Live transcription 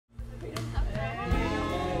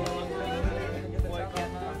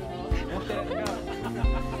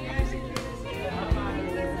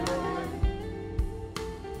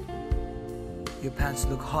Your pants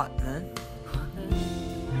look hot, man.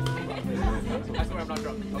 I swear I'm not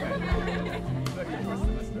drunk.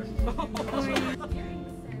 Okay.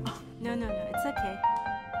 No, it's okay.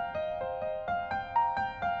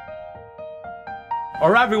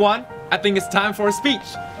 Alright everyone, I think it's time for a speech.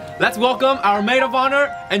 Let's welcome our maid of honor,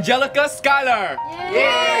 Angelica Schuyler. Yay!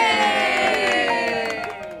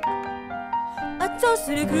 A toast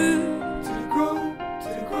to the crew, To the groom, to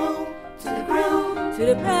the groom, to the groom, to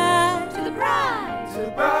the bride, to the bride, to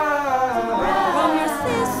the bride. from your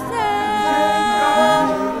sister.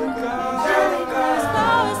 Angelica,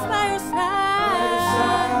 Stars by your side,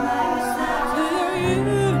 to your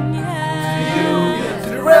union, to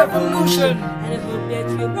the revolution. and I hope that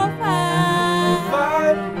you provide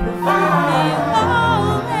Provide. me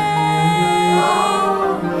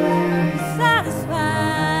always satisfied.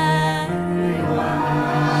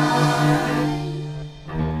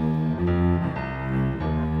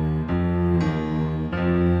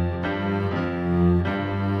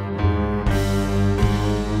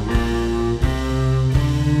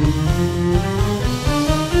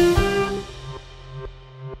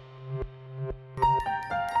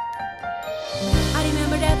 I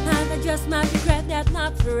remember that night, I just might regret that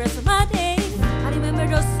night for the rest of my days. I remember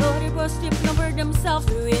those soldiers were stripping over themselves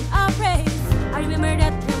to win our praise. I remember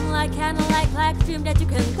that dream like candlelight, like a dream that you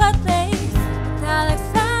can cut face.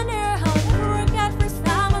 Alexander, how I never forget first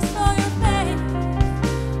time I saw your face.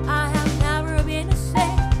 I have never been the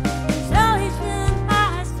same. Intelligent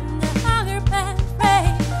eyes and the hunger pants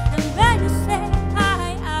frame. And when you say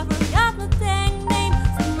hi, I forgot the dang name.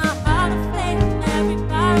 Set my heart aflame, every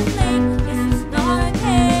part flame. This is not a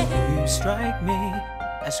game. You strike me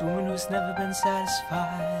as a woman who's never been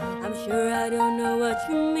satisfied. I'm sure I don't know what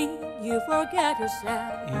you mean. You forget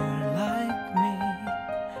yourself. You're like me,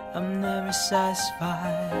 I'm never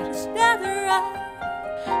satisfied. Is that right?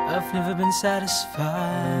 I've never been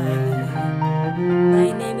satisfied.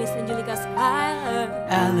 My name is Angelica Schuyler.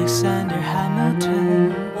 Alexander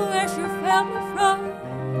Hamilton, Where's your family from?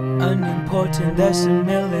 unimportant, there's a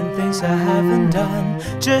million things I haven't done.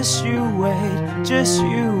 Just you wait, just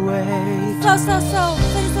you wait. So this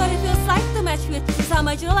is what it feels like to match with. This is how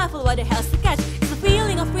much you level, what the hell's to catch? It's the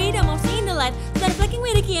feeling of freedom, of seeing the light. Instead of flicking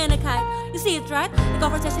with a key and a kite. You see it, right? The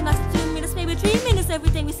conversation lasts 2 minutes, maybe 3 minutes.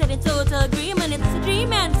 Everything we said in total agreement. It's a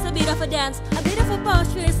dream and it's a bit of a dance. A bit of a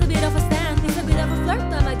posture, it's a bit of a stand. It's a bit of a flirt,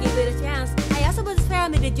 but I give it a chance. I asked about his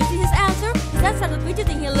family, did you see his answer? His dad started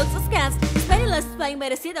fidgeting, he looks askance. His penniless playing by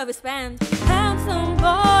the seat of his pants. Handsome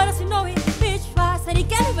boy, does he know it? Bitch fast, and he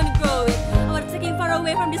can't even grow it. I want to take him far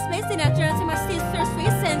away from this place, and I turn to my sister's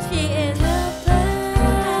face, and she is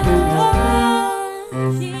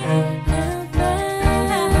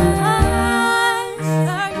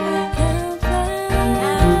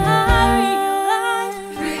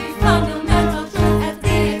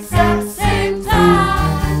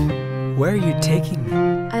Where are you taking me?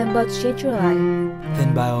 I'm about to change your life.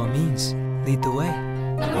 Then by all means, lead the way.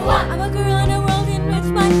 I'm a girl in a world in which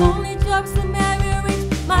my only job is to marry rich.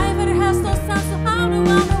 My father has no sons, so how do I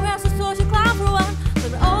know as a social clown for one? So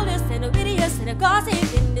the oldest and the wittiest and the gossip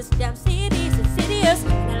in this damn city is insidious.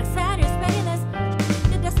 And Alexander is penniless.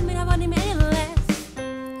 That doesn't mean I want him any less.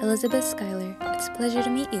 Elizabeth Schuyler, it's a pleasure to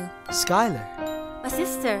meet you. Schuyler, My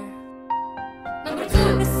sister. Number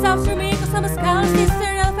 2. This is after me, cause I'm a Schuyler sister.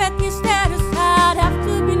 I'll bet you status. I'd have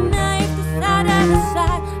to be naive to side at the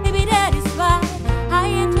side. Maybe that is why I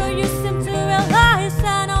introduced him to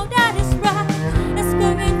Eliza. Now that is right. Let's go,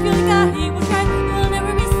 Angelica. He was right. You'll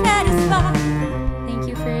never be satisfied. Thank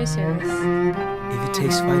you for your service. if it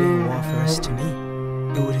takes fighting a war for us to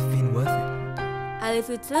meet, it would have been worth it. I leave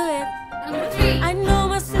you to it. Number 3. I know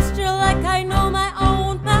my sister like I know my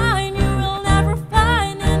own mind. You will never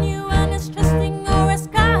find anyone as trusting or as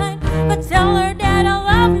kind. But tell her that I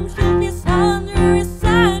love him. She'll be silent or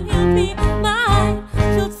resigned. He'll be mine.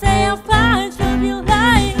 She'll say I'm fine. She'll be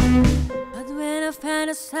lying. But when I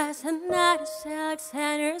fantasize and not as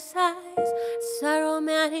Alexander's eyes, so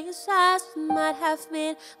romantic eyes might have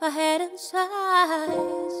been my head and sized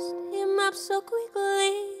him up so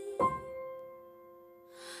quickly.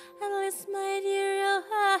 At least my dear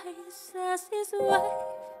Eliza as his wife.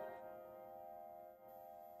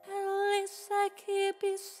 At least I keep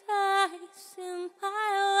his eyes in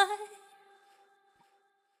my life.